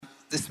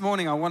This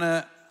morning I want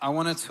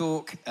to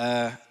talk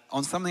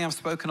on something I've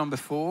spoken on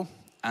before,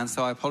 and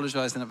so I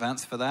apologize in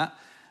advance for that.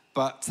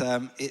 But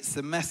it's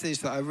a message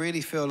that I really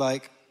feel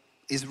like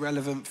is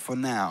relevant for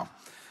now.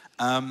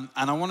 And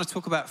I want to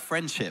talk about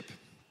friendship.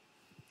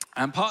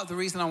 And part of the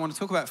reason I want to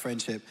talk about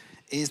friendship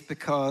is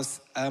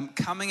because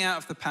coming out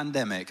of the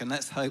pandemic, and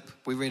let's hope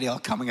we really are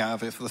coming out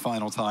of it for the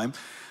final time,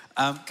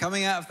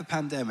 coming out of the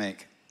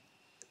pandemic,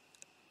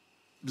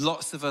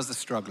 lots of us are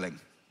struggling.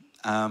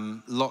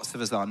 Lots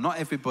of us are. Not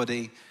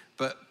everybody,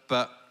 but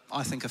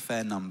I think a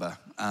fair number.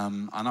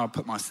 And I'll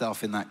put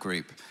myself in that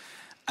group.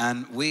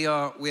 And we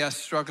are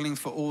struggling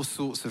for all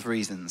sorts of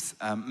reasons.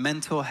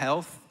 Mental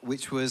health,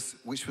 which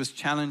was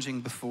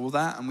challenging before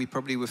that, and we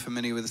probably were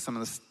familiar with some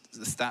of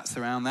the stats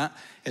around that.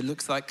 It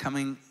looks like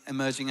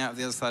emerging out of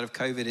the other side of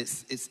COVID,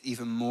 it's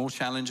even more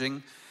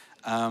challenging.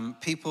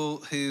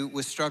 People who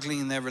were struggling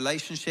in their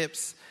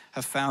relationships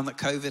have found that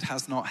COVID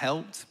has not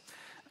helped.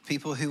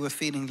 People who were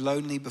feeling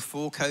lonely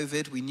before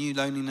COVID, we knew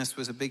loneliness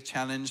was a big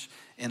challenge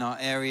in our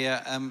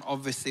area.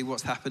 Obviously,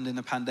 what's happened in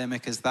the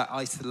pandemic is that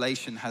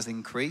isolation has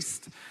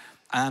increased.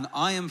 And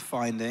I am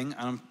finding,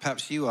 and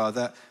perhaps you are,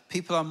 that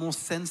people are more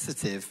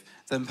sensitive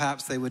than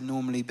perhaps they would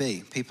normally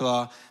be. People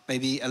are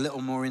maybe a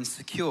little more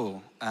insecure,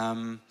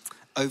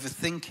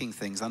 overthinking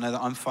things. I know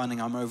that I'm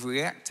finding I'm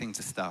overreacting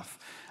to stuff.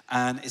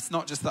 And it's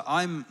not just that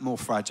I'm more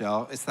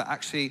fragile, it's that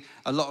actually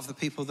a lot of the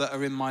people that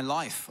are in my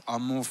life are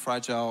more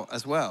fragile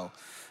as well.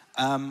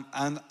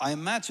 And I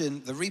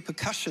imagine the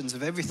repercussions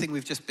of everything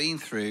we've just been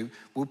through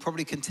will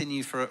probably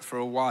continue for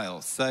a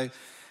while. So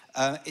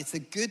it's a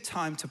good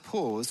time to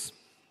pause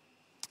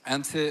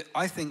and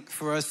I think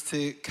for us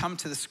to come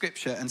to the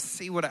scripture and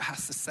see what it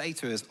has to say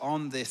to us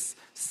on this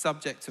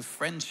subject of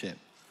friendship.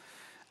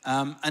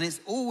 And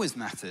it's always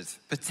mattered,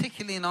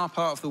 particularly in our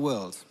part of the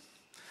world.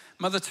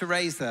 Mother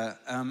Teresa,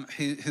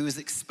 who was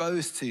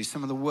exposed to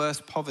some of the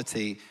worst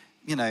poverty,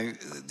 that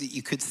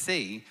you could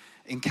see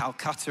in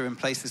Calcutta and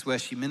places where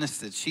she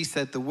ministered, she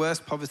said the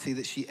worst poverty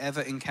that she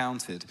ever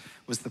encountered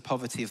was the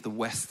poverty of the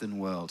Western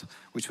world,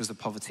 which was a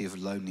poverty of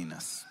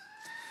loneliness.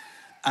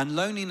 And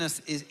loneliness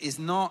is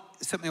not,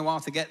 it took me a while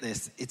to get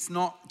this, it's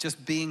not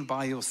just being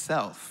by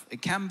yourself.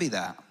 It can be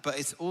that, but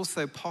it's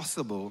also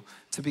possible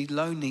to be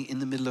lonely in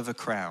the middle of a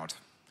crowd.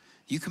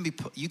 You can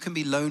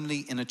be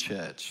lonely in a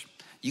church.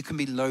 You can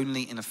be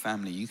lonely in a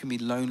family. You can be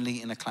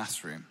lonely in a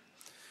classroom.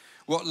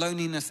 What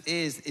loneliness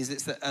is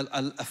it's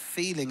a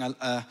feeling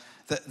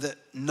that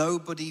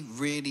nobody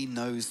really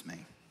knows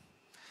me.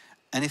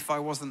 And if I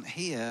wasn't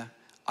here,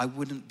 I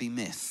wouldn't be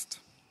missed.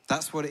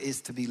 That's what it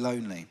is to be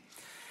lonely.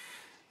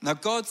 Now,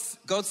 God's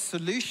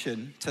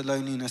solution to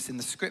loneliness in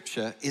the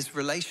scripture is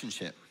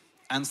relationship.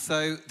 And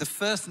so the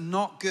first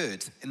not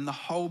good in the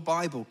whole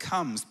Bible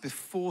comes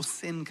before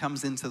sin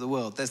comes into the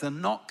world. There's a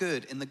not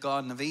good in the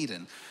Garden of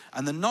Eden.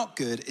 And the not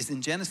good is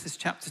in Genesis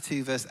chapter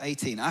 2, verse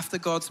 18. After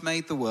God's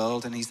made the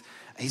world and he's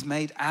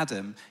made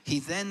Adam,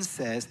 he then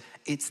says,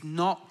 it's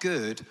not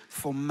good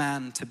for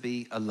man to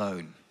be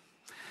alone.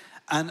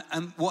 And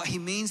what he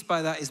means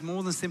by that is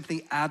more than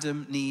simply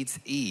Adam needs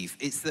Eve.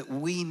 It's that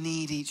we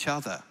need each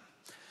other.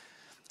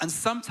 And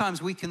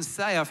sometimes we can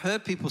say, I've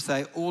heard people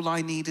say, all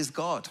I need is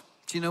God.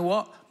 Do you know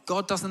what?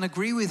 God doesn't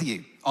agree with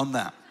you on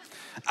that.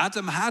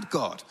 Adam had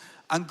God,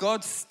 and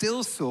God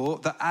still saw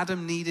that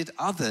Adam needed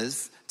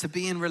others to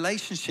be in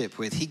relationship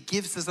with. He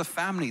gives us a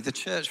family, the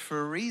church, for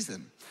a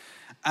reason.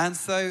 And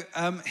so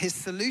his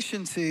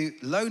solution to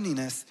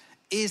loneliness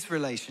is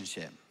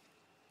relationship.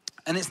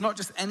 And it's not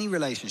just any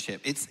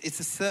relationship.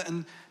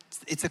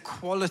 It's a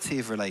quality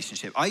of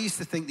relationship. I used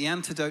to think the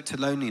antidote to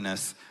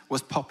loneliness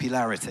was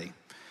popularity.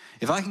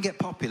 If I can get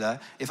popular,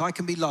 if I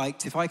can be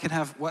liked, if I can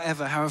have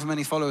however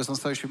many followers on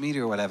social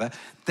media or whatever,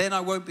 then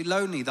I won't be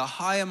lonely. The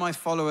higher my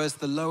followers,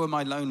 the lower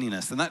my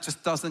loneliness. And that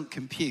just doesn't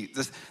compute.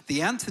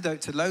 The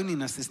antidote to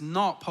loneliness is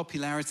not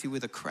popularity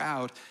with a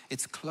crowd,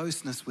 it's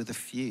closeness with a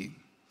few.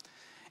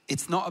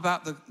 It's not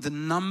about the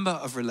number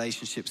of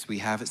relationships we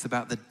have, it's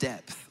about the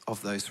depth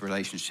of those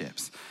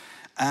relationships.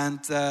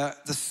 And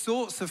the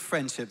sorts of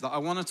friendship that I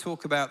want to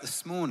talk about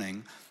this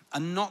morning are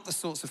not the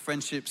sorts of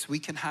friendships we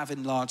can have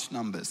in large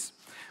numbers.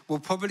 We'll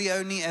probably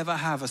only ever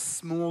have a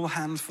small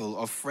handful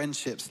of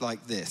friendships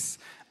like this.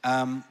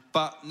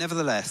 But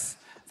nevertheless,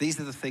 these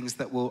are the things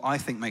that will, I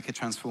think, make a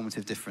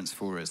transformative difference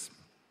for us.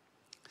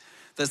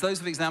 There's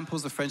loads of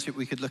examples of friendship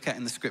we could look at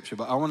in the scripture,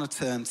 but I want to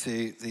turn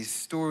to the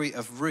story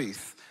of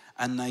Ruth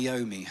and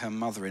Naomi, her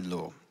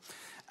mother-in-law.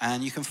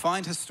 And you can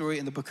find her story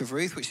in the book of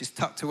Ruth, which is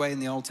tucked away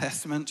in the Old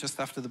Testament, just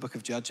after the book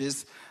of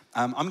Judges.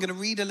 I'm going to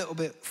read a little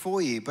bit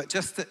for you, but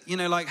just,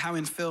 like how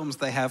in films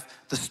they have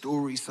the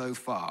story so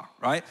far,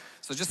 right?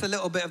 So just a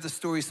little bit of the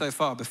story so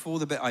far before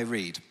the bit I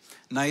read.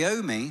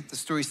 Naomi, the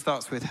story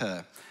starts with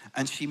her,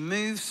 and she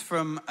moves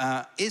from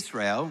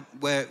Israel,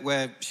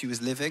 where she was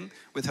living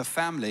with her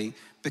family,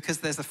 because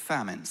there's a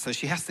famine. So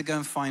she has to go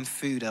and find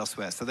food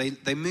elsewhere. So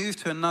they move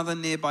to another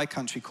nearby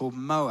country called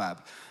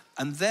Moab.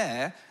 And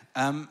there,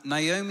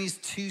 Naomi's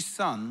two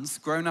sons,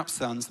 grown-up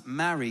sons,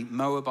 marry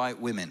Moabite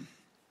women.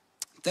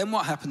 Then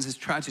what happens is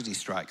tragedy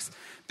strikes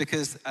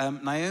because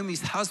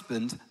Naomi's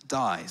husband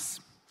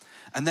dies.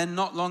 And then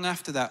not long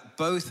after that,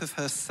 both of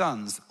her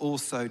sons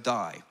also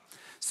die.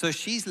 So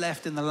she's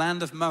left in the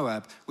land of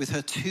Moab with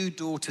her 2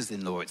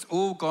 daughters-in-law. It's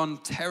all gone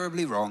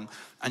terribly wrong.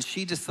 And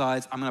she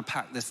decides, I'm going to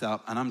pack this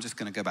up and I'm just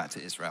going to go back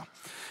to Israel.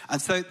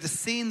 And so the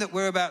scene that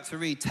we're about to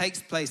read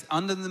takes place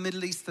under the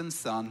Middle Eastern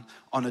sun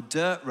on a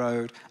dirt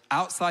road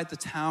outside the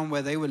town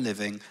where they were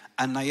living.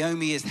 And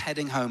Naomi is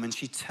heading home and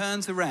she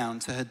turns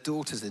around to her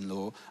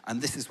daughters-in-law.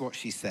 And this is what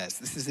she says.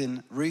 This is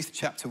in Ruth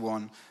chapter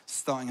 1,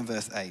 starting in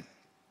verse 8.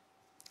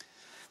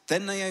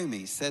 Then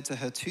Naomi said to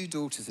her 2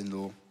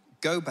 daughters-in-law,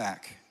 "Go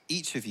back,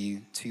 each of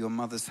you, to your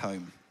mother's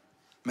home.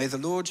 May the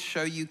Lord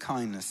show you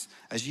kindness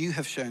as you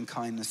have shown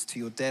kindness to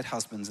your dead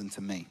husbands and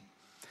to me.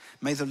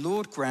 May the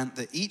Lord grant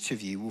that each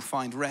of you will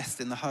find rest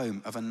in the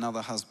home of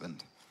another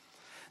husband."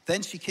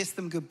 Then she kissed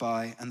them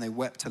goodbye and they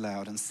wept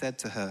aloud and said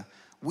to her,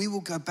 "We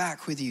will go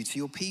back with you to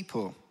your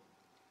people."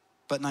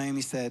 But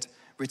Naomi said,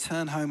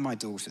 "Return home, my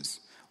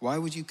daughters. Why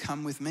would you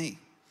come with me?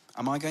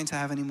 Am I going to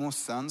have any more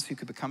sons who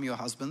could become your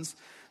husbands?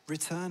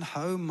 Return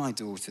home, my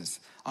daughters.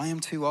 I am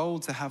too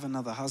old to have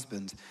another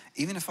husband.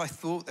 Even if I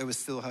thought there was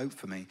still hope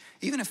for me,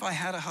 even if I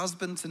had a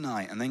husband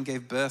tonight and then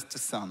gave birth to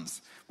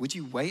sons, would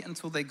you wait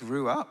until they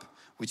grew up?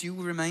 Would you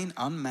remain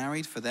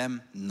unmarried for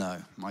them?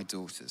 No, my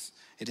daughters.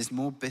 It is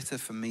more bitter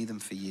for me than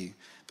for you,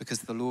 because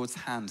the Lord's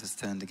hand has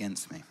turned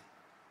against me."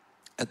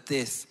 At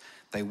this,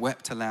 they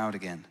wept aloud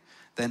again.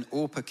 Then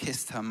Orpah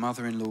kissed her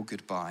mother-in-law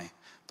goodbye,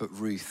 but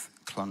Ruth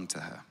clung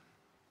to her.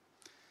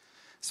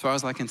 As far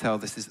as I can tell,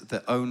 this is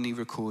the only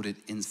recorded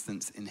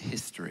instance in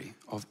history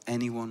of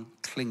anyone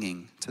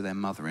clinging to their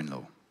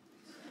mother-in-law.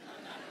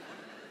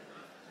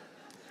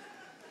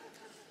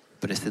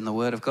 But it's in the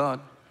Word of God,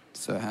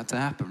 so it had to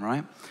happen,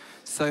 right?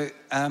 So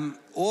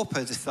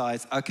Orpah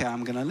decides, okay,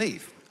 I'm going to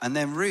leave. And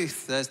then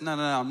Ruth says, no,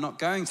 I'm not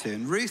going to.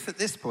 And Ruth at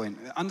this point,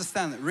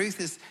 understand that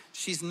Ruth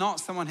she's not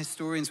someone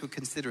historians would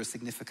consider a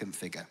significant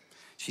figure.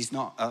 She's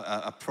not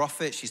a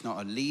prophet, she's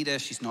not a leader,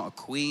 she's not a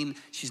queen,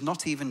 she's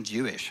not even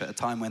Jewish at a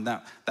time when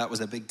that was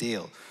a big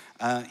deal.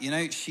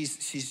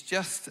 She's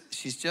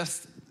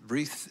just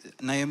Ruth,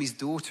 Naomi's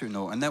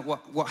daughter-in-law. And then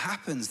what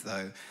happens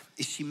though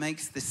is she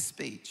makes this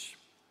speech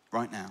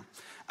right now.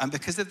 And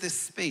because of this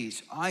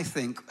speech, I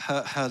think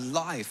her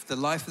life, the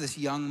life of this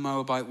young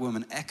Moabite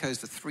woman, echoes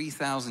the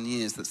 3,000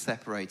 years that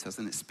separate us,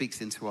 and it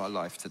speaks into our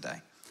life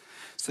today.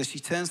 So she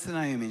turns to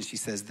Naomi and she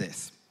says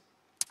this.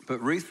 But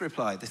Ruth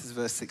replied, this is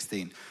verse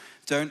 16,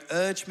 "Don't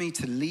urge me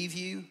to leave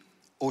you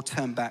or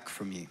turn back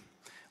from you.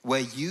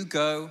 Where you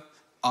go,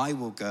 I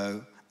will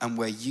go, and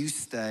where you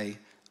stay,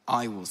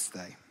 I will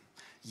stay.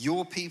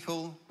 Your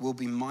people will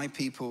be my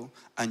people,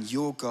 and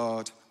your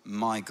God,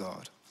 my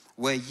God.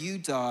 Where you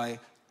die,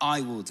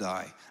 I will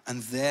die,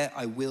 and there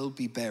I will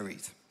be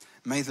buried.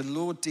 May the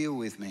Lord deal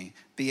with me,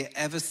 be it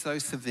ever so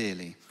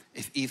severely,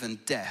 if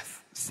even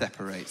death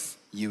separates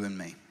you and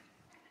me."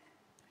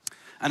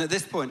 And at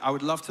this point, I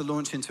would love to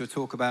launch into a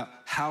talk about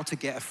how to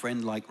get a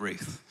friend like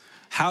Ruth.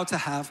 How to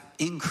have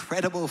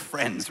incredible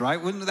friends,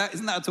 right? Isn't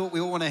that a talk we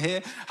all want to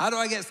hear? How do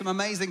I get some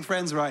amazing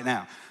friends right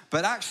now?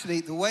 But actually,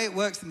 the way it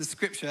works in the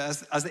scripture,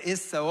 as it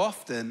is so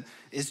often,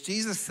 is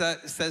Jesus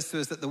says to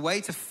us that the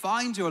way to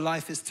find your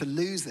life is to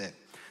lose it.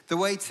 The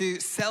way to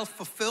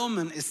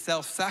self-fulfillment is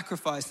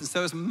self-sacrifice. And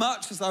so as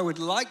much as I would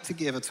like to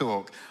give a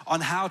talk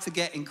on how to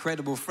get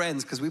incredible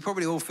friends, because we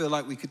probably all feel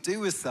like we could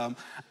do with some,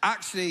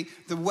 actually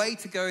the way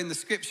to go in the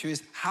scripture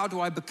is, how do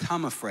I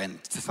become a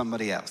friend to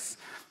somebody else?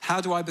 How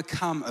do I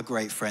become a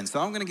great friend? So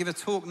I'm going to give a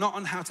talk not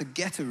on how to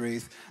get a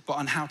Ruth, but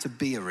on how to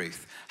be a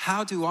Ruth.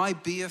 How do I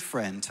be a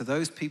friend to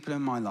those people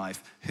in my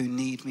life who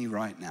need me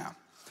right now?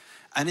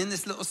 And in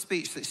this little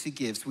speech that she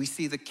gives, we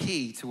see the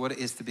key to what it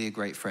is to be a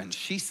great friend.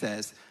 She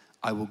says,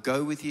 "I will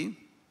go with you,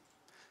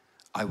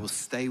 I will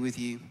stay with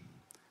you,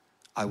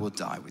 I will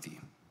die with you."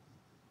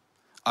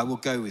 I will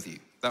go with you.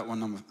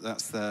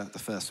 That's the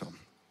first one.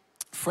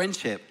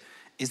 Friendship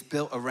is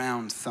built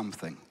around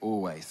something,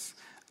 always.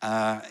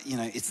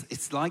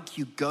 It's like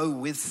you go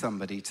with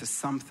somebody to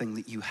something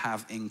that you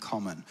have in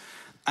common.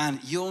 And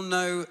you'll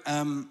know,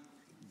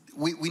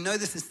 we know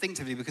this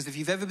instinctively, because if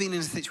you've ever been in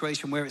a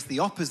situation where it's the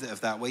opposite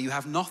of that, where you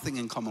have nothing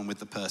in common with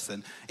the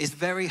person, it's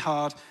very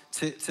hard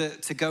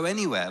to go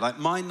anywhere. Like,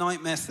 my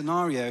nightmare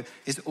scenario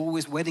is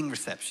always wedding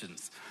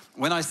receptions.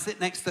 When I sit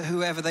next to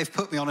whoever they've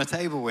put me on a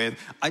table with,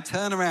 I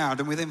turn around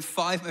and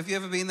have you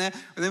ever been there?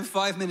 Within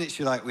 5 minutes,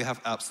 you're like, we have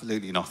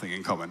absolutely nothing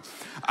in common.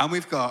 And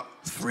we've got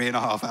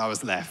 3.5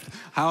 hours left.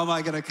 How am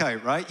I going to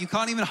cope, right? You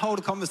can't even hold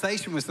a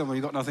conversation with someone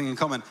you've got nothing in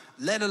common,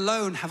 let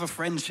alone have a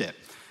friendship.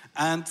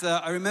 And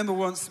I remember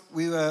once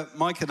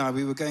Mike and I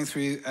were going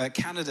through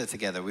Canada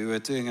together. We were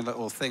doing a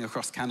little thing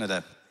across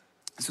Canada.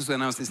 This was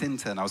when I was this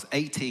intern. I was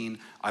 18,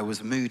 I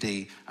was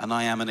moody, and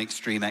I am an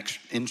extreme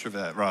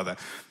introvert, rather.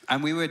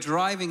 And we were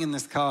driving in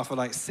this car for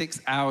like 6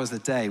 hours a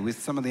day with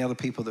some of the other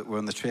people that were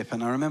on the trip.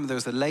 And I remember there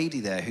was a lady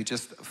there who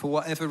just, for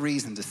whatever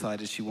reason,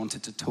 decided she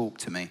wanted to talk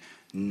to me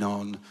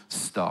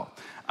non-stop.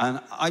 And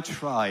I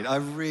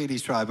really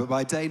tried, but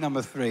by day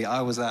number 3,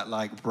 I was at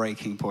like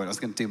breaking point. I was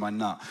going to do my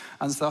nut.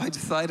 And so I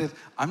decided,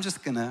 I'm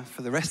just going to,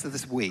 for the rest of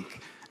this week,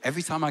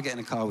 every time I get in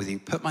a car with you,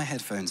 put my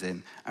headphones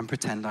in and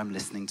pretend I'm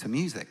listening to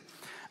music.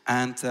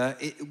 And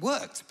it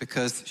worked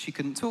because she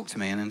couldn't talk to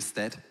me, and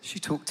instead she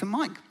talked to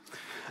Mike,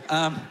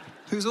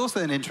 who's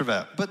also an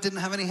introvert, but didn't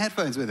have any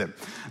headphones with him.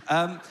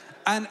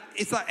 And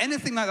it's like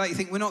anything like that, you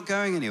think, we're not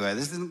going anywhere.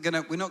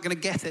 We're not gonna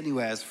get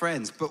anywhere as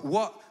friends. But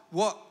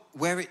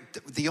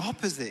the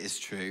opposite is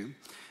true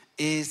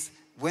is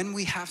when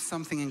we have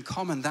something in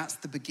common, that's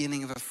the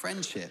beginning of a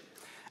friendship.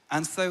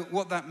 And so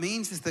what that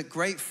means is that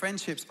great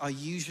friendships are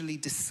usually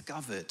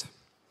discovered.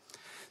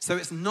 So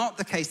it's not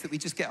the case that we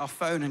just get our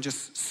phone and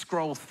just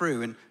scroll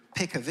through and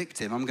pick a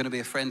victim. I'm going to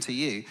be a friend to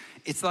you.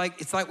 It's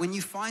like when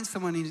you find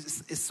someone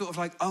who's it's sort of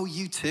like, oh,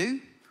 you too?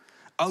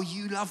 Oh,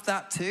 you love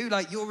that too?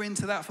 Like you're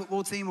into that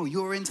football team, or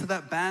you're into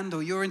that band,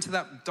 or you're into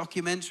that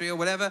documentary, or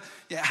whatever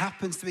it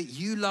happens to be.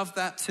 You love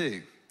that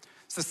too.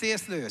 So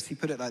C.S. Lewis, he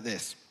put it like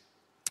this: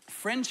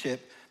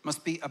 friendship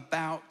must be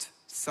about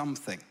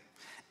something,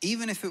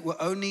 even if it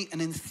were only an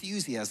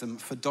enthusiasm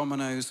for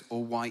dominoes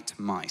or white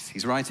mice.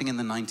 He's writing in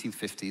the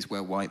 1950s,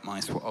 where white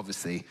mice were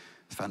obviously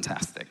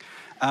fantastic.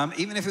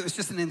 Even if it was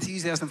just an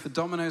enthusiasm for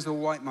dominoes or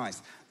white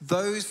mice.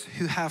 Those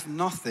who have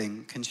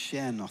nothing can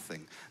share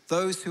nothing.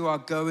 Those who are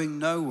going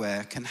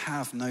nowhere can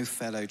have no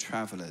fellow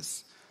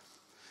travelers.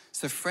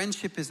 So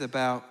friendship is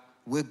about,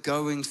 we're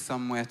going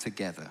somewhere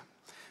together.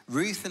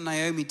 Ruth and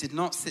Naomi did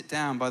not sit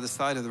down by the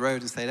side of the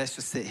road and say, let's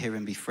just sit here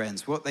and be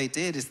friends. What they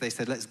did is they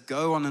said, let's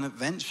go on an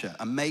adventure,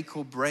 a make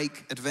or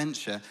break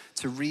adventure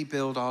to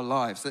rebuild our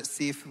lives. Let's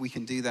see if we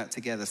can do that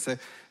together. So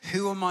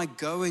who am I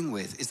going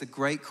with is a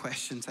great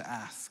question to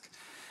ask.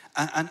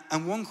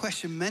 And one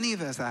question many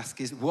of us ask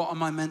is, what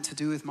am I meant to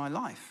do with my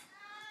life?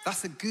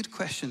 That's a good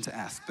question to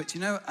ask. But you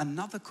know,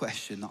 another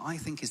question that I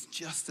think is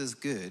just as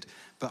good,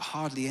 but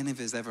hardly any of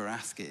us ever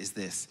ask it, is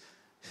this: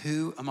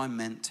 who am I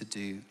meant to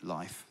do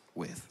life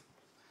with?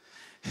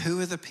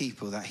 Who are the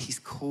people that he's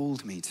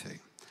called me to?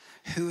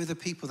 Who are the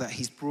people that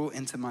he's brought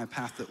into my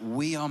path that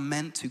we are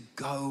meant to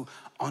go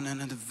on an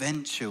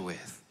adventure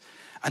with?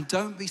 And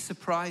don't be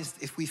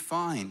surprised if we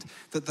find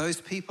that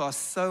those people are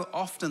so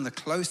often the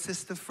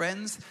closest of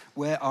friends,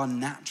 where our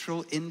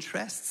natural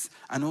interests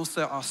and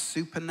also our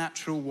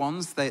supernatural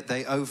ones,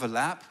 they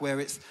overlap, where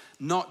it's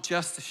not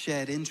just a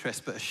shared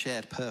interest, but a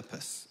shared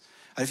purpose.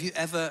 Have you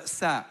ever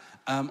sat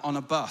on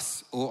a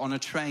bus or on a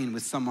train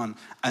with someone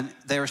and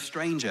they're a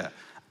stranger,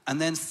 and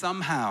then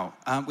somehow,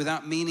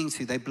 without meaning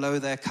to, they blow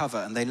their cover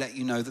and they let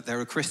you know that they're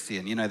a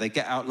Christian? You know, they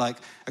get out like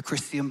a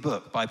Christian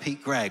book by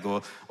Pete Greig,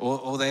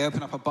 or they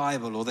open up a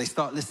Bible, or they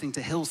start listening to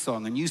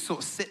Hillsong, and you sort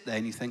of sit there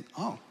and you think,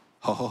 oh,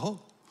 ho, ho, ho.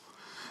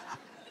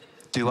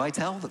 Do I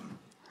tell them?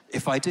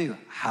 If I do,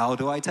 how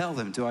do I tell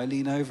them? Do I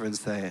lean over and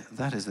say,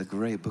 that is a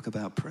great book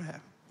about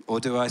prayer? Or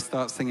do I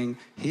start singing,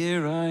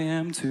 here I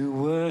am to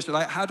worship?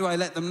 Like, how do I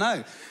let them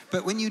know?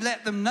 But when you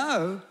let them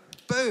know,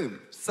 boom,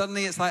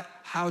 suddenly it's like,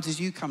 how did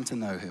you come to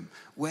know him?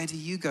 Where do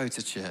you go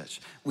to church?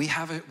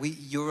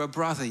 You're a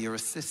brother, you're a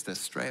sister,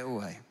 straight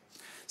away.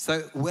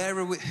 So where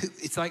are we?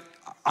 It's like,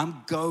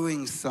 I'm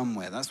going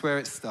somewhere. That's where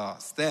it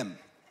starts. Then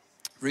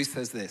Ruth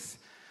says this: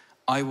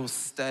 I will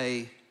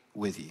stay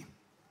with you.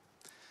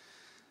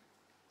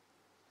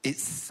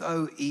 It's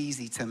so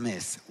easy to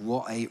miss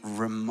what a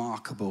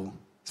remarkable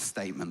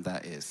statement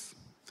that is.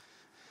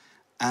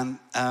 And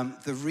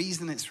the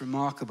reason it's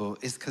remarkable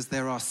is because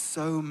there are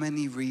so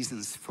many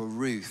reasons for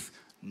Ruth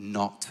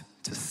not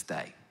to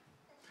stay.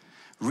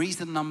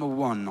 Reason number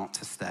 1 not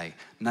to stay: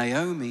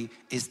 Naomi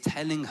is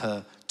telling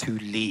her to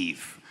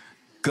leave.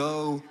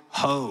 Go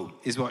home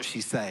is what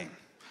she's saying.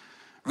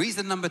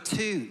 Reason number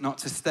 2 not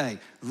to stay: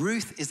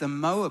 Ruth is a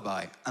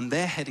Moabite and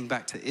they're heading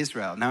back to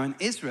Israel. Now in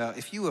Israel,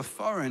 if you were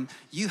foreign,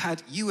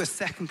 you were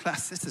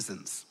second-class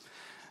citizens.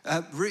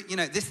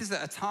 This is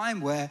at a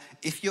time where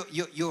if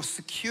your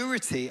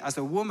security as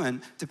a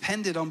woman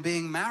depended on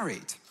being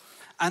married.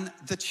 And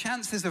the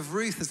chances of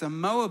Ruth as a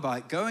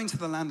Moabite going to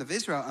the land of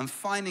Israel and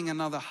finding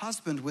another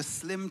husband were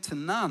slim to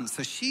none.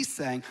 So she's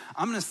saying,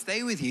 I'm going to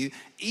stay with you,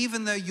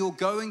 even though you're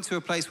going to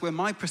a place where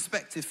my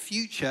prospective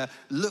future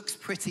looks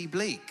pretty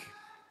bleak.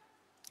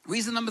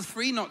 Reason number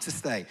 3 not to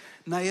stay: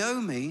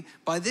 Naomi,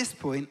 by this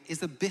point,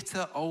 is a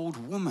bitter old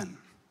woman.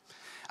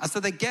 And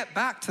so they get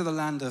back to the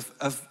land of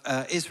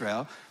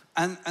Israel,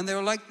 and they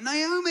were like,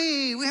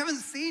 Naomi, we haven't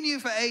seen you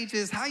for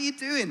ages. How you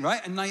doing,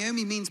 right? And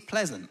Naomi means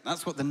pleasant.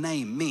 That's what the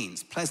name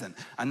means, pleasant.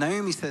 And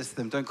Naomi says to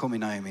them, don't call me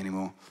Naomi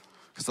anymore,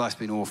 because life's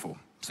been awful.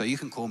 So you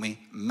can call me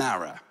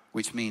Mara,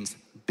 which means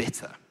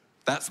bitter.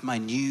 That's my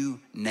new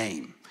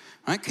name,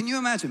 right? Can you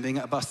imagine being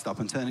at a bus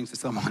stop and turning to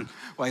someone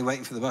while you're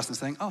waiting for the bus and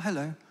saying, oh,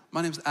 hello,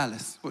 my name's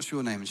Alice. What's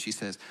your name? And she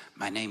says,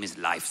 my name is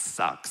Life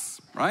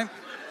Sucks, right?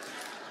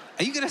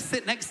 Are you going to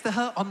sit next to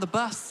her on the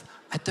bus?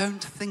 I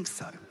don't think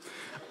so.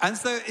 And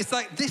so it's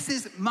like, this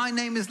is, my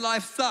name is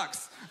life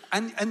sucks.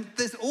 And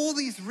there's all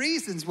these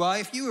reasons why,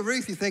 if you were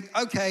Ruth, you think,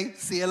 okay,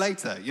 see you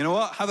later. You know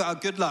what? Have a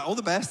good luck, all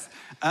the best,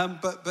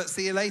 but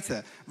see you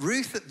later.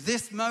 Ruth, at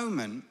this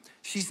moment,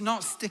 she's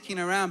not sticking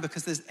around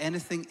because there's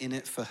anything in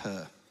it for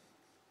her.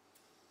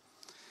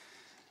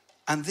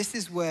 And this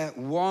is where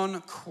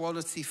one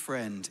quality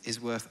friend is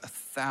worth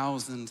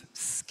 1,000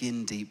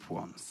 skin-deep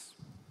ones.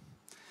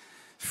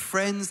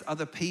 Friends are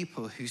the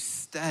people who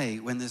stay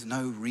when there's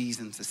no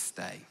reason to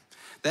stay.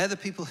 They're the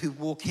people who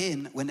walk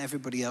in when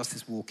everybody else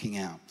is walking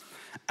out.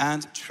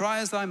 And try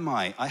as I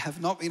might, I have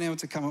not been able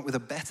to come up with a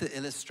better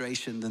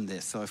illustration than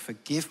this. So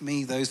forgive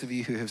me, those of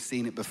you who have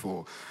seen it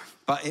before.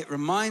 But it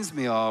reminds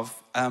me of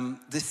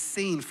this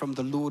scene from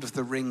the Lord of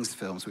the Rings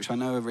films, which I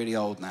know are really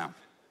old now.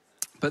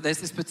 But there's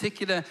this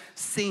particular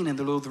scene in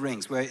the Lord of the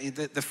Rings where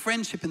the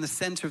friendship in the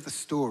center of the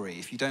story,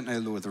 if you don't know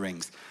Lord of the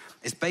Rings,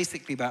 is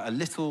basically about a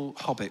little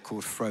hobbit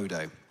called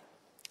Frodo,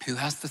 who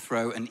has to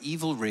throw an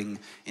evil ring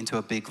into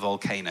a big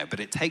volcano, but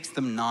it takes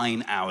them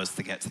 9 hours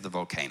to get to the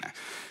volcano,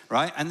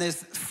 right? And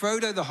there's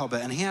Frodo the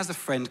Hobbit, and he has a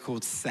friend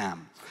called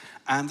Sam.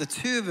 And the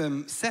two of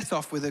them set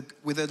off with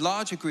a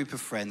larger group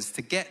of friends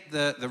to get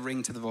the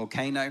ring to the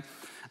volcano.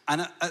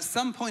 And at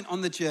some point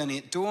on the journey,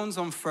 it dawns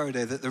on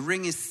Frodo that the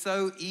ring is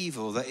so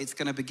evil that it's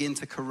going to begin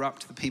to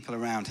corrupt the people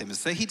around him. And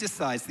so he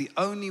decides the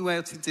only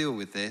way to deal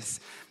with this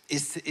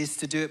is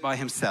to do it by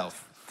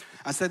himself.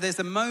 And so there's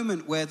a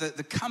moment where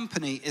the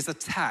company is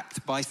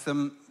attacked by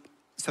some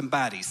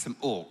baddies, some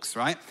orcs,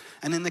 right?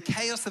 And in the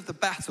chaos of the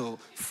battle,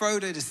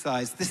 Frodo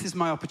decides, this is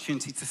my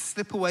opportunity to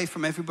slip away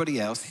from everybody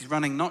else. He's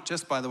running not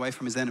just, by the way,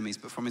 from his enemies,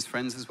 but from his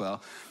friends as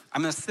well.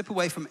 I'm going to slip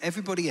away from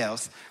everybody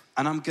else,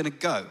 and I'm going to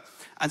go.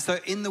 And so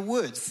in the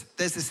woods,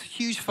 there's this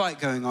huge fight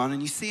going on,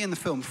 and you see in the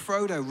film,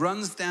 Frodo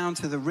runs down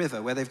to the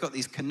river where they've got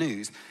these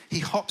canoes. He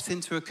hops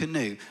into a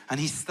canoe, and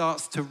he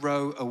starts to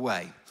row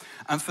away.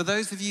 And for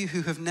those of you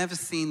who have never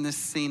seen this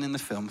scene in the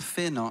film,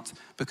 fear not,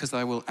 because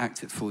I will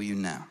act it for you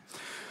now.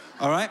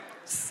 All right?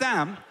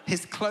 Sam,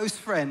 his close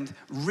friend,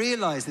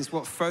 realizes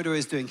what Frodo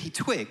is doing. He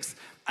twigs,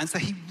 and so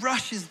he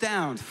rushes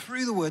down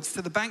through the woods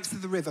to the banks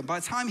of the river. By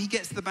the time he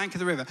gets to the bank of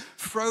the river,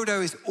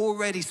 Frodo is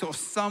already sort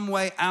of some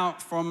way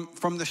out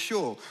from the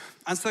shore.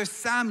 And so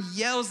Sam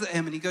yells at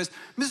him, and he goes,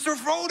 "Mr.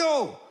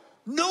 Frodo!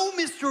 No,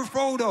 Mr.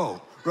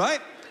 Frodo!"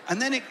 Right?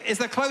 And then it's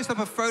a close-up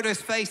of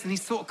Frodo's face, and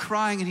he's sort of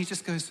crying, and he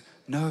just goes,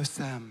 "No,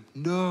 Sam,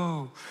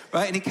 no,"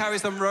 right? And he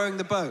carries on rowing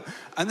the boat.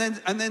 And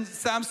then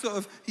Sam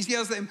he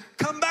yells at him,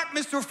 "Come back,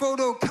 Mr.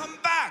 Frodo, come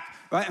back,"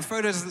 right? And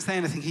Frodo doesn't say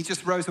anything, he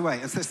just rows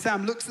away. And so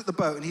Sam looks at the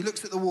boat and he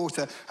looks at the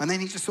water, and then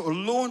he just sort of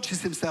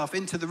launches himself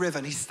into the river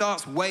and he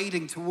starts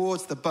wading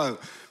towards the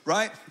boat,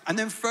 right? And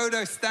then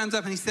Frodo stands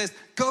up and he says,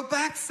 "Go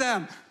back,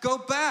 Sam, go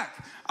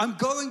back. I'm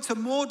going to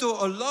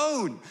Mordor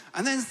alone."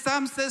 And then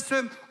Sam says to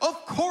him,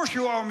 "Of course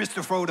you are,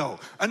 Mr.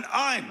 Frodo, and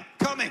I'm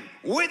coming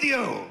with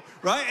you,"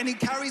 right? And he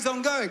carries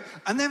on going.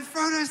 And then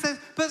Frodo says,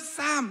 "But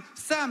Sam,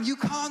 you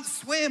can't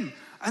swim."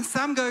 And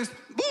Sam goes,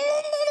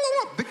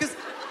 because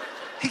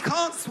he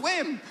can't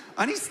swim.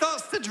 And he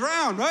starts to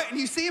drown, right? And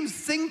you see him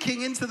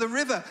sinking into the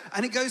river.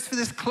 And it goes for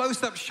this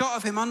close-up shot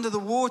of him under the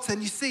water.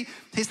 And you see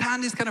his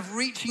hand is kind of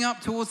reaching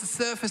up towards the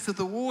surface of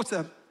the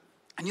water.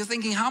 And you're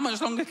thinking, how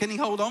much longer can he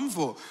hold on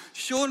for?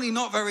 Surely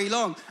not very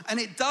long. And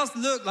it does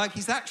look like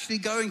he's actually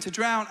going to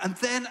drown. And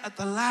then at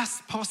the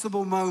last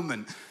possible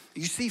moment,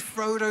 you see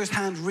Frodo's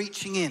hand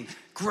reaching in,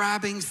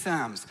 grabbing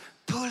Sam's,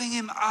 pulling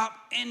him up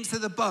into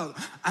the boat.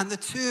 And the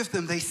two of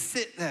them, they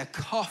sit there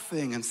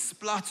coughing and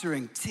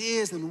spluttering,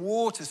 tears and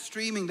water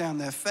streaming down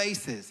their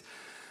faces.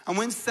 And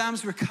when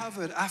Sam's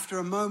recovered, after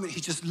a moment, he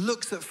just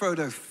looks at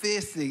Frodo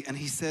fiercely and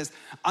he says,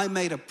 "I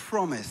made a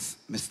promise,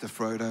 Mr.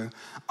 Frodo.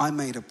 I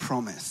made a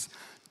promise.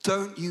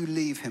 Don't you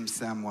leave him,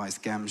 Samwise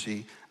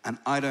Gamgee, and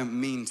I don't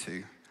mean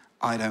to.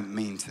 I don't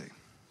mean to."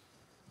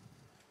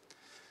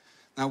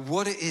 Now,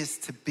 what it is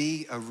to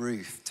be a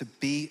Ruth, to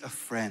be a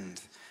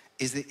friend,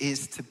 is it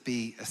is to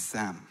be a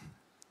Sam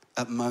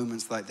at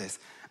moments like this.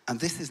 And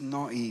this is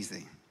not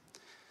easy.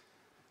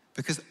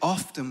 Because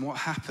often what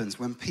happens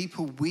when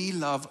people we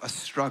love are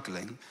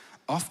struggling,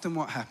 often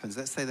what happens,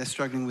 let's say they're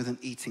struggling with an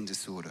eating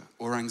disorder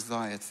or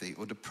anxiety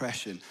or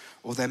depression,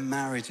 or their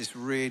marriage is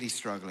really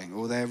struggling,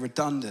 or they're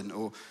redundant,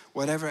 or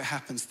whatever it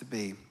happens to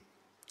be,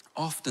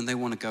 often they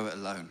want to go it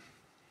alone.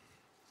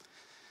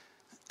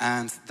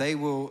 And they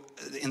will,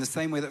 in the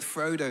same way that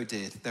Frodo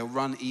did, they'll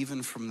run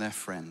even from their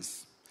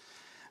friends.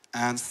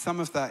 And some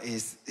of that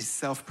is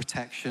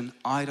self-protection.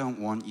 I don't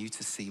want you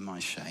to see my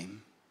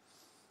shame.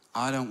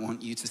 I don't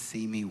want you to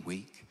see me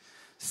weak.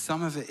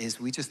 Some of it is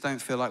we just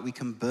don't feel like we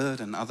can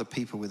burden other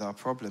people with our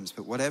problems.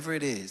 But whatever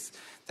it is,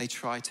 they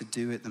try to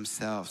do it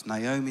themselves.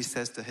 Naomi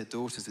says to her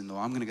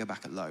daughters-in-law, "I'm going to go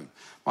back alone.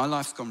 My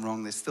life's gone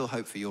wrong. There's still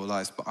hope for your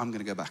lives, but I'm going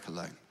to go back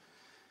alone."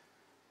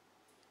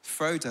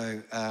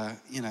 Frodo,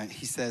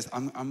 he says,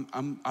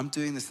 I'm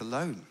doing this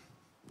alone.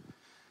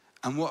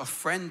 And what a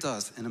friend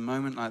does in a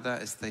moment like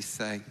that is they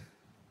say,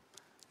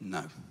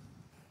 "No.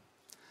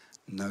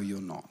 No,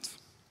 you're not.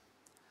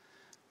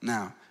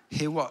 Now,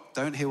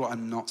 don't hear what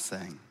I'm not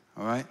saying,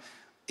 all right?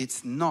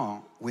 It's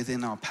not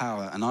within our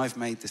power, and I've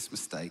made this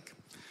mistake,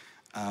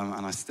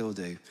 and I still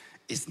do.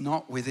 It's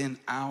not within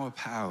our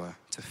power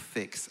to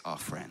fix our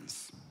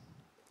friends.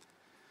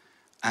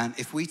 And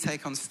if we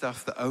take on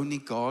stuff that only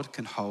God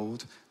can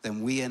hold,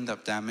 then we end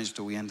up damaged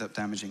or we end up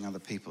damaging other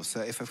people.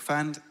 So if a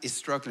friend is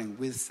struggling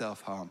with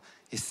self-harm,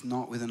 it's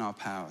not within our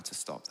power to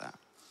stop that.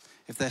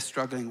 If they're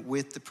struggling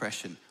with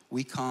depression,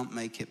 we can't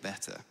make it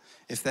better.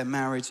 If their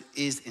marriage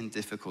is in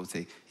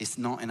difficulty, it's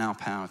not in our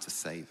power to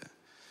save it.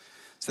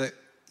 So,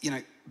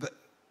 but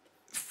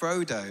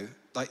Frodo,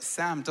 like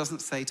Sam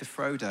doesn't say to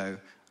Frodo,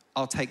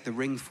 I'll take the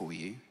ring for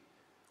you.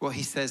 What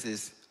he says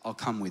is, I'll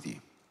come with you.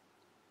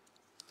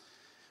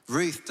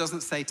 Ruth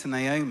doesn't say to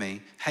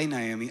Naomi, hey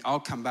Naomi, I'll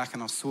come back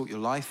and I'll sort your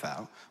life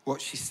out. What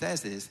she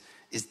says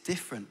is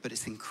different, but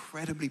it's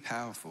incredibly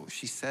powerful.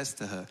 She says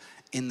to her,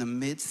 in the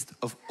midst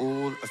of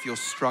all of your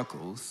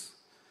struggles,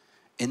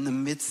 in the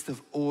midst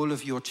of all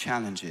of your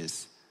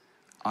challenges,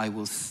 I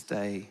will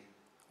stay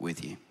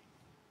with you.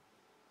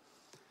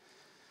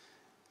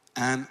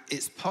 And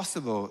it's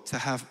possible to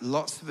have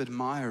lots of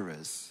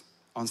admirers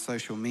on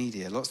social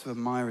media, lots of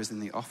admirers in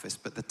the office,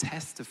 but the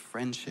test of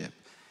friendship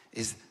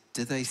is,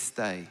 do they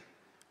stay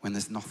when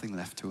there's nothing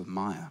left to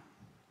admire?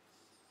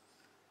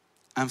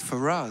 And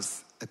for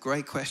us, a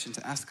great question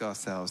to ask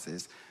ourselves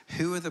is,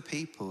 who are the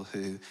people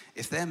who,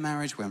 if their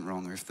marriage went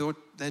wrong, or if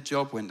their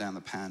job went down the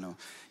pan, or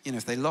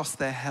if they lost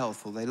their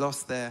health, or they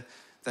lost their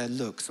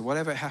looks, or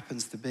whatever it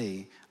happens to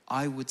be,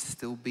 I would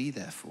still be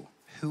there for?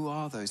 Who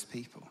are those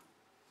people?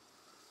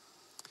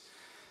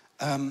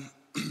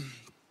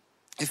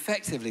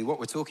 Effectively, what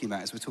we're talking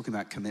about is we're talking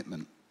about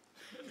commitment.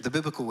 The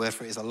biblical word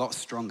for it is a lot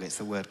stronger. It's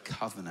the word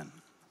covenant.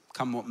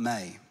 Come what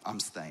may, I'm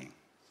staying.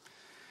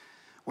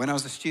 When I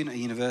was a student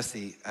at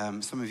university,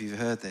 some of you have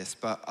heard this,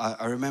 but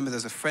I remember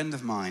there's a friend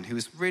of mine who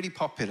was really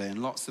popular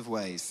in lots of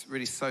ways,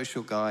 really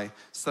social guy,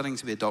 studying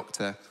to be a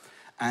doctor,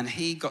 and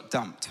he got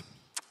dumped.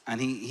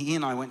 And he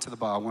and I went to the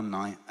bar one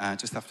night,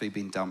 just after he'd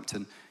been dumped,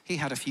 and he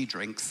had a few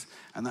drinks,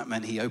 and that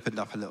meant he opened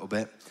up a little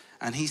bit.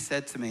 And he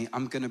said to me,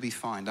 I'm going to be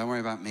fine. Don't worry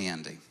about me,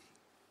 Andy.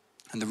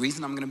 And the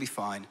reason I'm going to be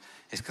fine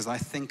is because I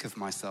think of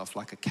myself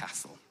like a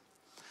castle.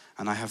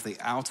 And I have the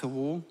outer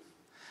wall,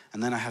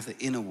 and then I have the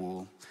inner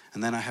wall,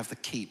 and then I have the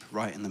keep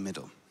right in the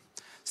middle.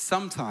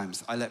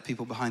 Sometimes I let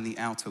people behind the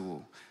outer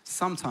wall.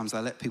 Sometimes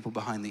I let people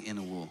behind the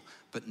inner wall,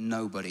 but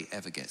nobody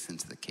ever gets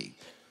into the keep.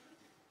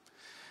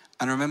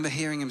 And I remember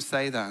hearing him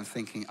say that and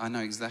thinking, I know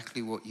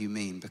exactly what you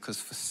mean,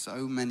 because for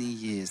so many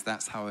years,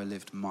 that's how I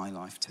lived my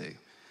life too.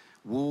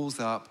 Walls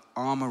up,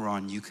 armor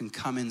on, you can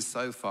come in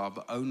so far,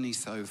 but only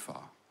so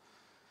far.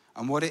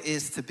 And what it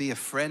is to be a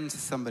friend to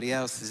somebody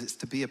else is it's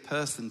to be a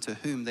person to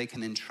whom they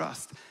can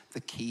entrust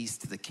the keys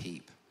to the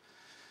keep.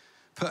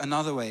 Put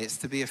another way, it's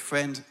to be a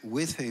friend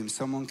with whom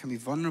someone can be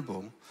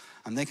vulnerable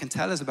and they can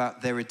tell us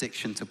about their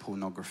addiction to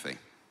pornography.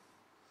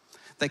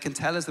 They can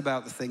tell us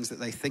about the things that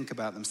they think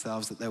about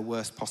themselves at their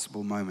worst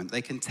possible moment.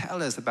 They can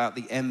tell us about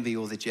the envy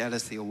or the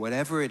jealousy or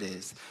whatever it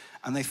is,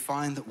 and they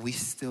find that we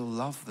still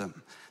love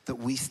them, that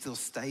we still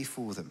stay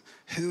for them.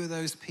 Who are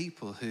those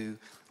people who,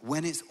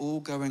 when it's all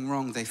going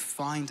wrong, they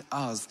find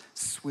us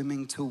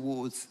swimming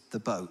towards the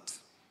boat?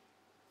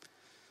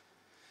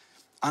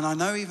 And I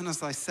know even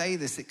as I say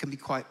this, it can be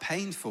quite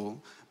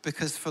painful,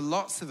 because for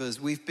lots of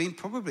us, we've been,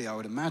 probably I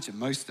would imagine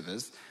most of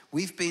us,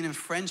 we've been in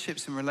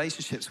friendships and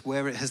relationships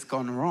where it has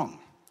gone wrong.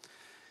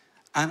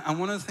 And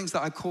one of the things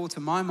that I call to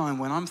my mind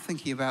when I'm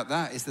thinking about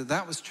that is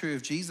that was true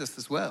of Jesus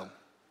as well.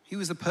 He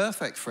was a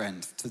perfect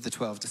friend to the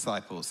 12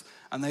 disciples,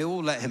 and they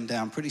all let him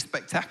down pretty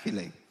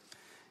spectacularly.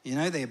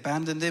 They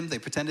abandoned him, they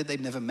pretended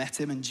they'd never met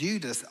him, and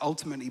Judas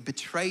ultimately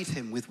betrayed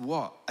him with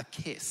what? A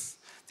kiss.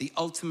 The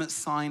ultimate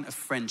sign of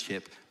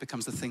friendship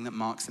becomes the thing that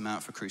marks him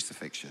out for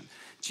crucifixion.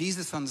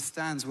 Jesus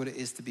understands what it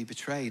is to be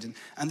betrayed.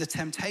 And the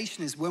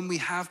temptation is, when we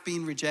have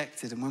been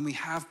rejected and when we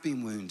have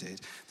been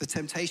wounded, the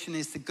temptation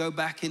is to go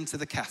back into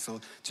the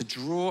castle, to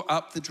draw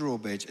up the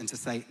drawbridge and to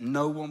say,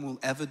 no one will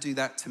ever do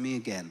that to me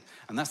again.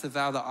 And that's the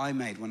vow that I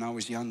made when I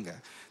was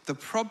younger. The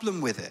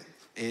problem with it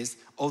is,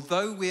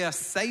 although we are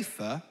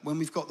safer when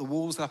we've got the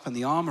walls up and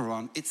the armor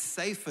on, it's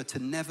safer to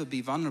never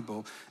be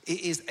vulnerable. It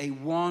is a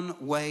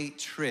one-way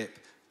trip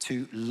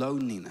to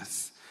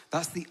loneliness.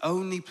 That's the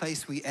only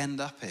place we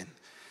end up in,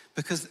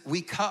 because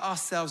we cut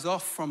ourselves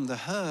off from the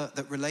hurt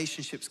that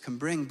relationships can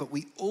bring, but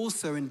we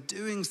also, in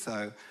doing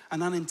so,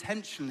 and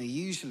unintentionally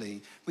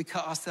usually, we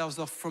cut ourselves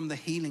off from the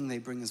healing they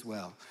bring as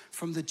well,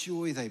 from the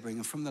joy they bring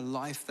and from the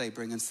life they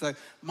bring. And so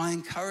my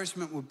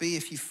encouragement would be,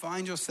 if you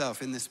find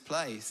yourself in this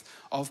place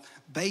of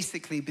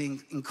basically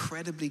being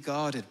incredibly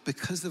guarded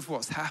because of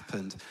what's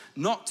happened,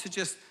 not to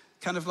just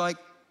kind of like,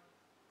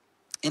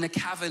 in a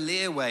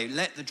cavalier way,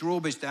 let the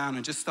drawbridge down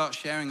and just start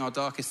sharing our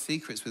darkest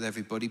secrets with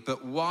everybody,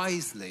 but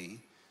wisely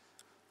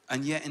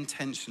and yet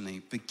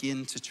intentionally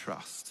begin to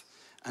trust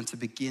and to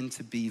begin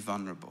to be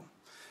vulnerable.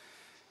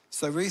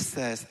 So Ruth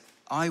says,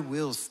 I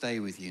will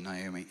stay with you,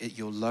 Naomi, at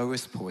your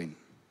lowest point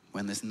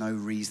when there's no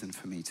reason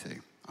for me to.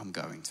 I'm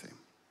going to.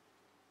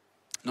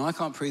 Now, I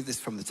can't prove this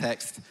from the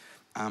text,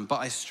 but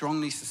I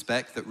strongly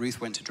suspect that Ruth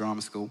went to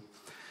drama school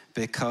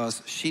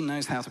because she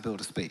knows how to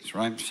build a speech,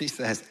 right? She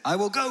says, I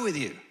will go with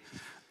you.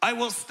 I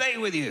will stay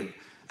with you.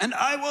 And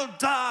I will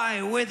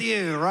die with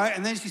you, right?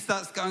 And then she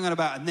starts going on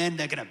about, and then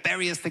they're going to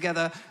bury us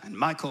together, and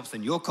my corpse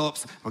and your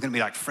corpse, we're going to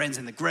be like friends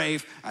in the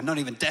grave, and not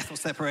even death will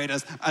separate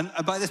us. And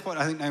by this point,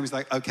 I think Naomi's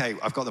like, okay,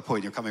 I've got the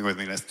point, you're coming with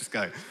me, let's just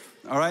go.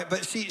 All right,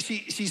 but she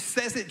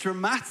says it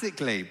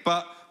dramatically,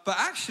 but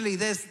actually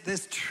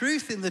there's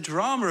truth in the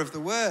drama of the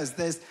words.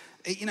 There's,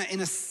 in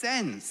a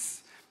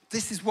sense,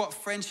 this is what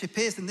friendship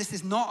is, and this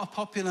is not a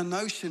popular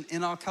notion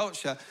in our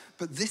culture,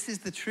 but this is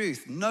the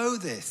truth. Know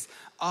this,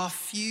 our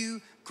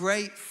few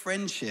great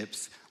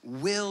friendships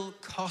will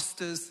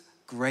cost us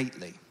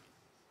greatly.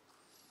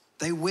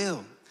 They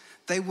will.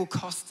 They will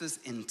cost us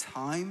in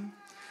time.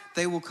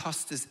 They will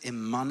cost us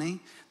in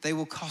money. They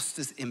will cost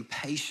us in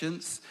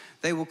patience.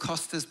 They will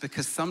cost us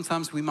because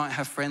sometimes we might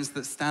have friends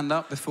that stand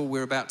up before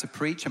we're about to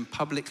preach and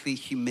publicly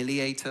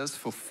humiliate us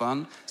for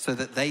fun so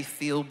that they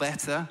feel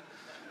better.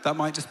 That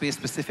might just be a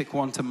specific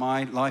one to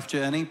my life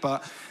journey,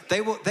 but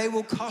they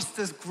will cost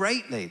us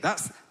greatly.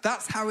 That's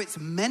how it's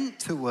meant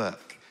to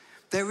work.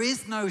 There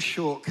is no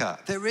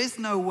shortcut. There is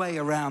no way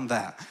around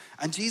that.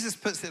 And Jesus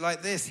puts it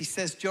like this. He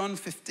says, John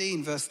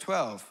 15, verse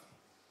 12,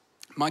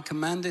 my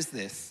command is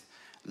this,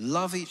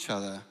 love each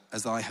other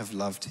as I have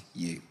loved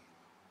you.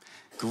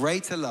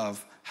 Greater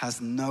love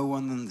has no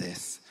one than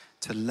this,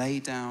 to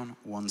lay down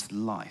one's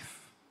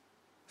life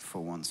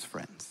for one's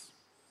friends.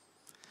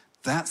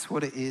 That's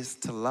what it is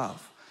to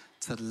love,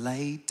 to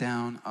lay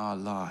down our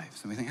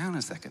lives. And we think, hang on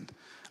a second.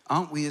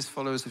 Aren't we as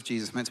followers of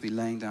Jesus meant to be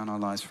laying down our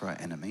lives for our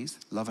enemies,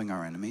 loving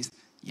our enemies?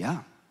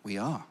 Yeah, we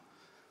are.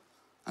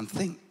 And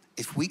think,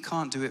 if we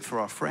can't do it for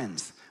our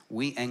friends,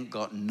 we ain't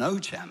got no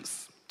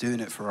chance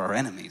doing it for our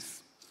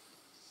enemies.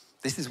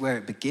 This is where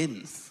it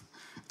begins.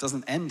 It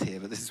doesn't end here,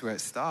 but this is where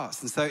it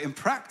starts. And so in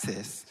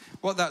practice,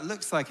 what that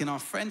looks like in our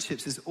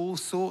friendships is all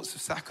sorts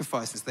of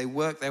sacrifices. They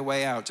work their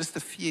way out, just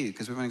a few,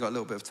 because we've only got a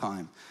little bit of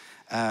time.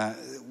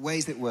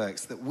 Ways it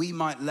works, that we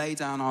might lay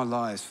down our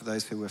lives for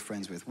those who we're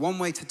friends with. One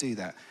way to do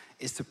that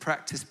is to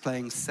practice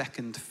playing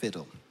second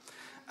fiddle.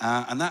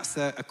 And that's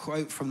a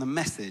quote from the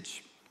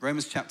Message,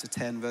 Romans chapter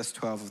 10, verse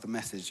 12 of the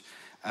Message.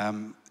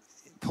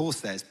 Paul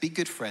says, be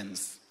good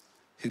friends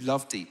who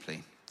love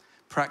deeply.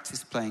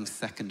 Practice playing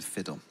second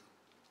fiddle.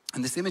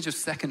 And this image of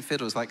second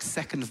fiddle is like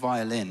second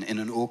violin in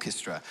an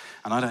orchestra.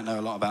 And I don't know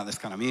a lot about this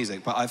kind of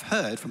music, but I've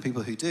heard from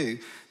people who do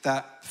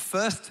that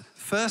first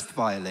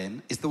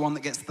violin is the one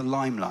that gets the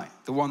limelight.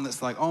 The one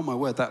that's like, oh my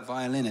word, that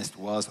violinist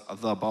was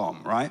the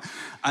bomb, right?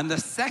 And the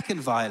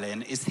second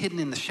violin is hidden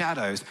in the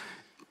shadows,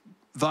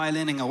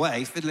 violining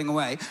away, fiddling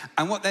away.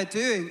 And what they're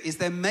doing is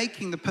they're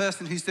making the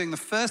person who's doing the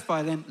first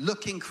violin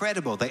look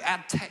incredible. They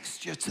add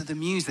texture to the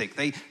music.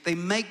 They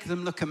make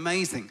them look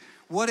amazing.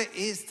 What it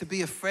is to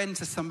be a friend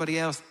to somebody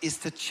else is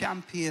to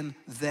champion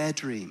their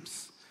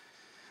dreams.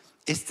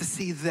 It's to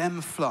see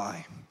them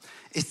fly.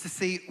 It's to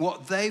see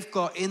what they've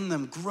got in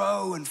them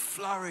grow and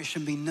flourish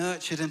and be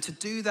nurtured, and to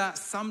do that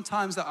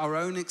sometimes at our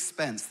own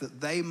expense,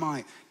 that they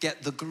might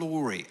get the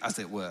glory, as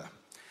it were.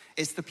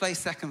 It's to play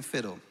second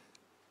fiddle.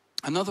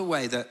 Another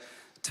way that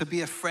to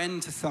be a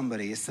friend to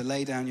somebody is to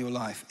lay down your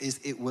life is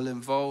it will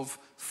involve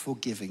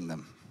forgiving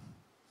them.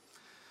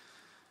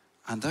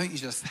 And don't you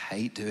just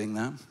hate doing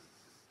that?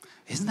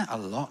 Isn't it a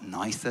lot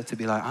nicer to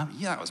be like,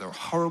 yeah, that was a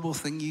horrible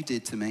thing you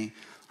did to me.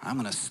 I'm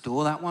going to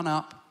store that one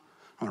up.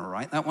 I'm going to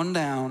write that one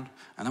down.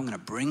 And I'm going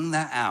to bring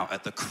that out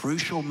at the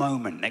crucial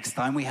moment next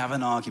time we have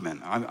an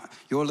argument.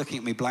 You're looking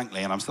at me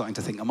blankly and I'm starting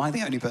to think, am I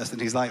the only person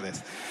who's like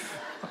this?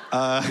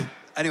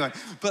 Anyway,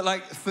 but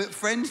like for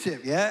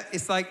friendship, yeah?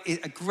 It's like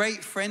a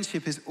great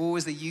friendship is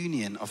always a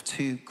union of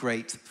two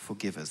great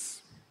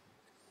forgivers.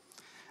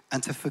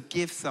 And to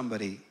forgive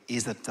somebody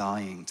is a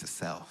dying to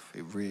self.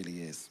 It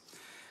really is.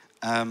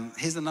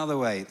 Here's another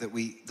way that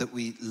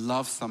we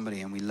love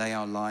somebody and we lay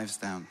our lives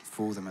down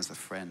for them as a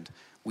friend.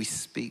 We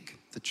speak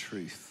the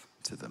truth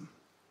to them.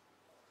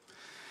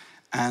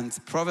 And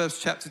Proverbs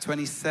chapter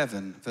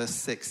 27, verse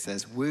 6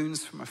 says,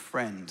 wounds from a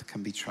friend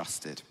can be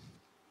trusted.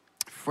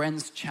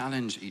 Friends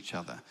challenge each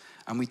other,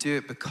 and we do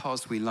it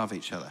because we love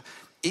each other.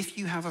 If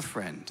you have a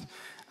friend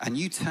and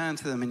you turn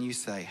to them and you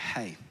say,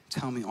 hey,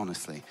 tell me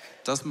honestly,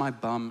 does my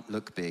bum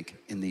look big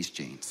in these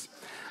jeans?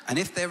 And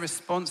if their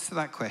response to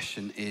that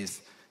question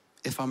is,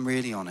 if I'm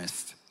really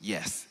honest,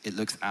 yes, it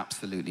looks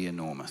absolutely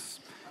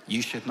enormous.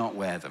 You should not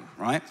wear them,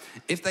 right?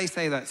 If they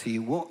say that to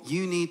you, what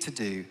you need to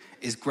do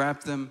is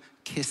grab them,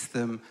 kiss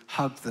them,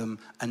 hug them,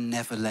 and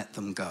never let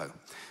them go.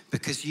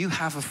 Because you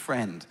have a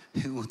friend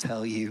who will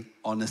tell you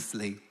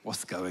honestly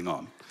what's going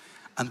on.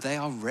 And they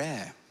are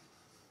rare.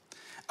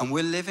 And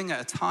we're living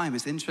at a time,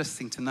 it's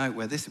interesting to note,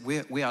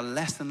 where we are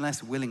less and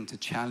less willing to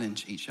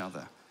challenge each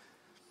other.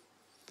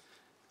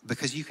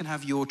 Because you can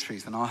have your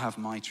truth and I'll have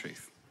my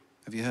truth.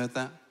 Have you heard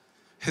that?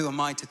 Who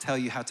am I to tell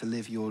you how to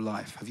live your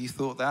life? Have you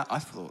thought that?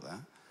 I've thought that.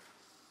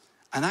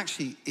 And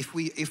actually, if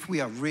we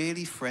are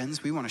really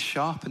friends, we want to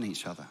sharpen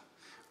each other.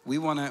 We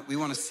want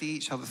to see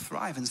each other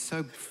thrive. And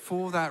so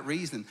for that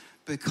reason,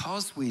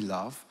 because we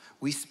love,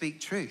 we speak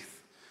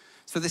truth.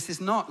 So this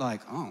is not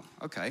like, oh,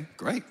 okay,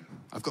 great.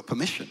 I've got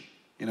permission.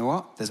 You know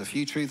what? There's a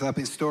few truths I've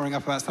been storing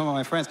up about some of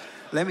my friends.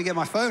 Let me get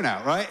my phone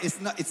out, right?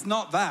 It's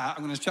not that.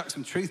 I'm going to chuck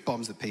some truth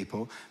bombs at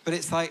people. But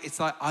it's like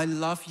I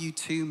love you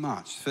too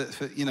much. For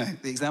the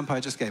example I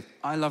just gave,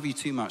 I love you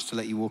too much to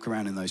let you walk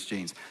around in those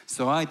jeans.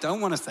 So I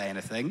don't want to say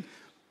anything,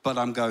 but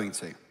I'm going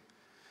to.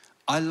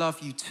 I love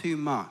you too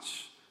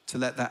much to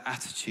let that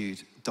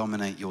attitude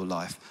dominate your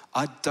life.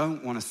 I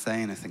don't want to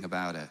say anything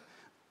about it,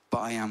 but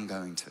I am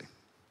going to.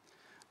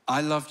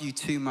 I love you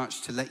too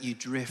much to let you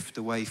drift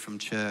away from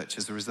church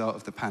as a result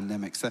of the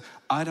pandemic. So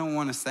I don't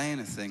want to say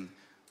anything,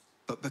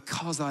 but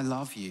because I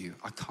love you,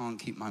 I can't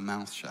keep my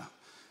mouth shut.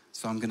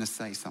 So I'm going to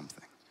say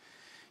something.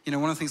 You know,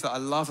 one of the things that I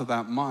love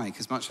about Mike,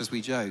 as much as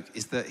we joke,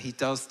 is that he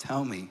does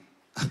tell me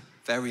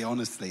very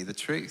honestly the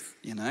truth,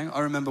 you know?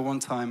 I remember one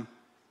time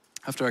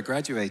after I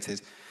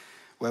graduated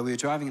where we were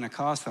driving in a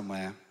car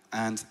somewhere,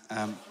 and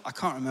I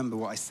can't remember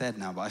what I said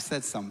now, but I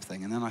said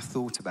something, and then I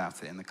thought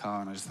about it in the car,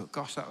 and I just thought,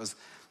 gosh, that was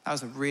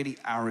a really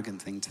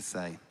arrogant thing to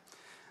say.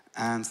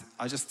 And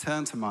I just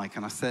turned to Mike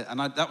and I said,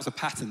 that was a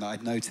pattern that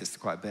I'd noticed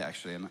quite a bit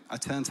actually. And I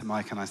turned to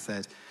Mike and I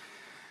said,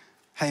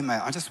 hey mate,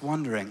 I'm just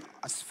wondering,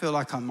 I just feel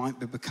like I might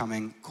be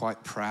becoming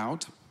quite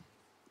proud.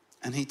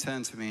 And he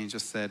turned to me and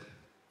just said,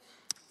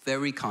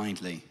 very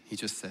kindly, he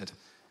just said,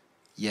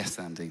 yes,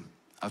 Andy,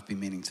 I've been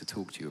meaning to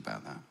talk to you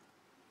about that.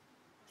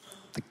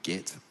 The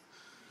git.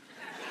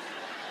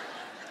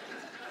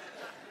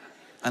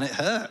 And it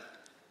hurt.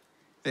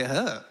 It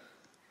hurt.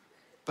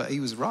 But he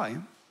was right.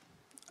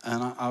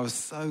 And I was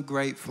so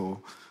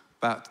grateful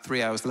about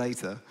 3 hours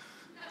later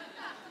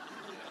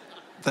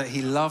that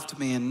he loved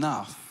me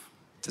enough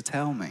to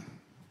tell me.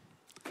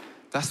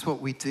 That's what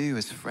we do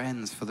as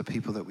friends for the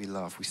people that we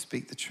love. We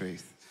speak the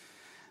truth.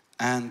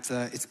 And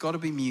it's got to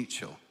be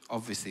mutual,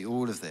 obviously,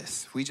 all of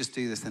this. If we just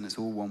do this and it's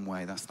all one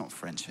way, that's not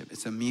friendship.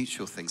 It's a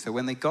mutual thing. So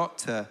when they got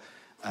to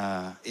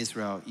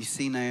Israel, you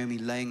see Naomi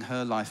laying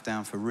her life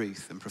down for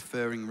Ruth and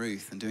preferring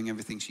Ruth and doing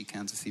everything she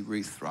can to see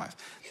Ruth thrive.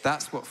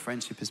 That's what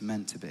friendship is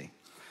meant to be.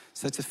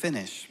 So to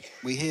finish,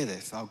 we hear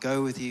this. I'll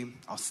go with you,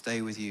 I'll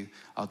stay with you,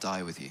 I'll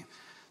die with you.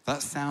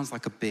 That sounds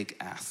like a big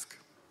ask.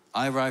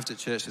 I arrived at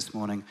church this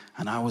morning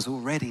and I was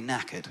already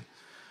knackered.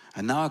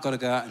 And now I've got to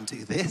go out and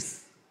do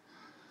this.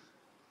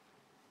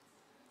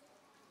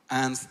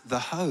 And the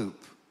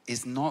hope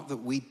is not that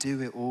we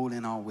do it all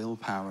in our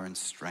willpower and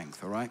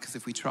strength, all right? Because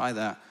if we try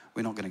that,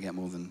 we're not going to get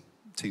more than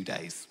 2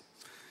 days.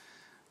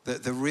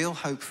 The real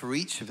hope for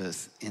each of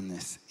us in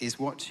this is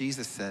what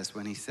Jesus says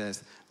when he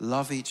says,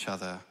 love each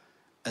other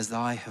as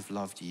I have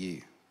loved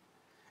you.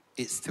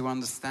 It's to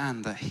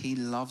understand that he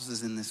loves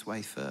us in this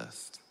way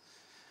first.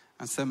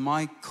 And so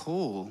my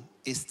call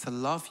is to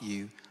love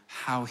you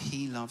how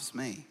he loves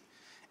me.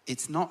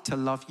 It's not to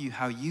love you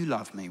how you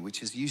love me,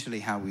 which is usually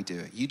how we do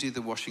it. You do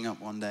the washing up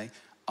one day,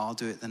 I'll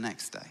do it the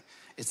next day.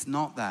 It's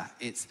not that.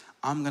 It's,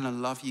 I'm going to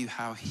love you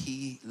how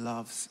he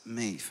loves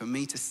me. For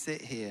me to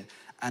sit here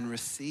and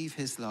receive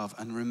his love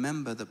and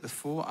remember that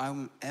before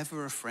I'm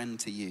ever a friend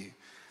to you,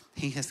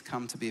 he has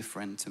come to be a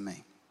friend to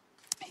me.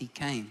 He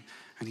came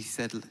and he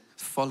said,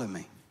 follow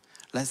me.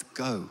 Let's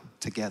go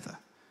together.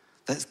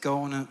 Let's go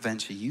on an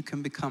adventure. You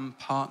can become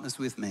partners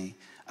with me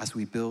as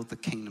we build the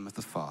kingdom of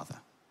the Father.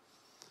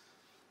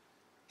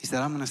 He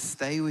said, I'm going to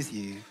stay with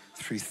you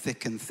through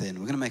thick and thin.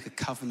 We're going to make a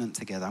covenant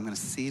together. I'm going to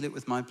seal it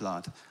with my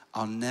blood.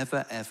 I'll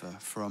never, ever,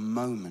 for a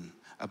moment,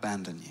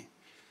 abandon you.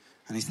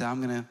 And he said,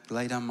 I'm going to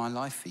lay down my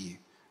life for you.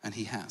 And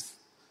he has.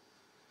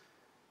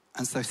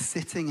 And so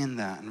sitting in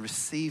that and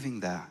receiving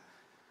that,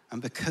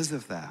 and because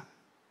of that,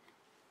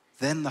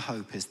 then the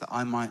hope is that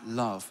I might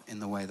love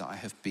in the way that I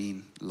have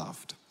been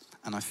loved.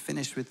 And I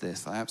finished with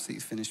this. I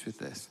absolutely finished with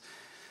this.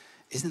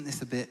 Isn't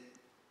this a bit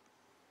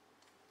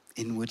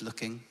inward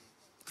looking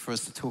for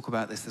us to talk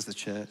about this as a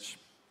church?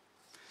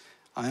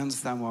 I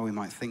understand why we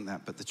might think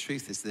that, but the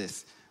truth is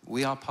this.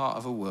 We are part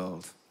of a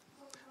world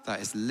that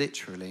is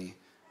literally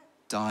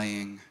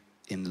dying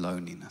in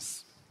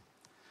loneliness.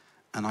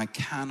 And I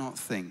cannot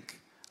think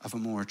of a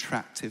more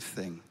attractive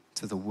thing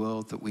to the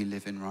world that we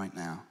live in right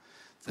now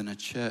than a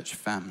church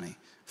family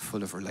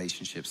full of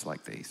relationships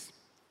like these.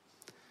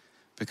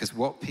 Because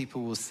what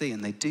people will see,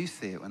 and they do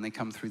see it when they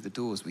come through the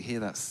doors, we hear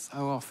that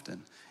so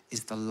often,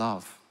 is the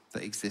love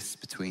that exists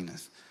between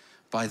us.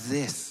 By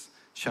this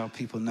shall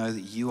people know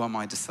that you are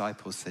my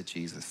disciples, said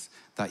Jesus,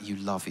 that you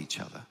love each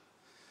other.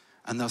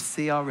 And they'll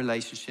see our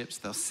relationships,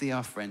 they'll see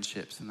our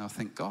friendships, and they'll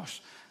think,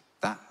 gosh,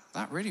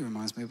 that really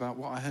reminds me about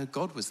what I heard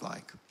God was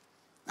like.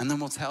 And then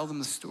we'll tell them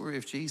the story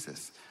of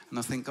Jesus. And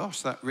they'll think,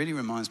 gosh, that really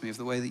reminds me of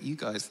the way that you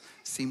guys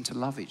seem to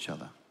love each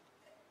other.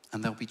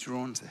 And they'll be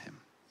drawn to him.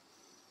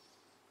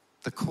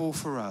 The call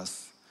for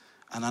us,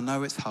 and I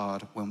know it's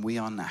hard when we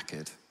are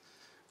knackered,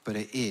 but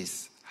it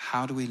is,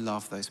 how do we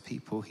love those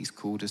people he's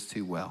called us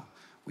to well?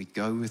 We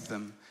go with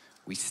them,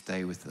 we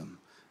stay with them,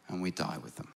 and we die with them.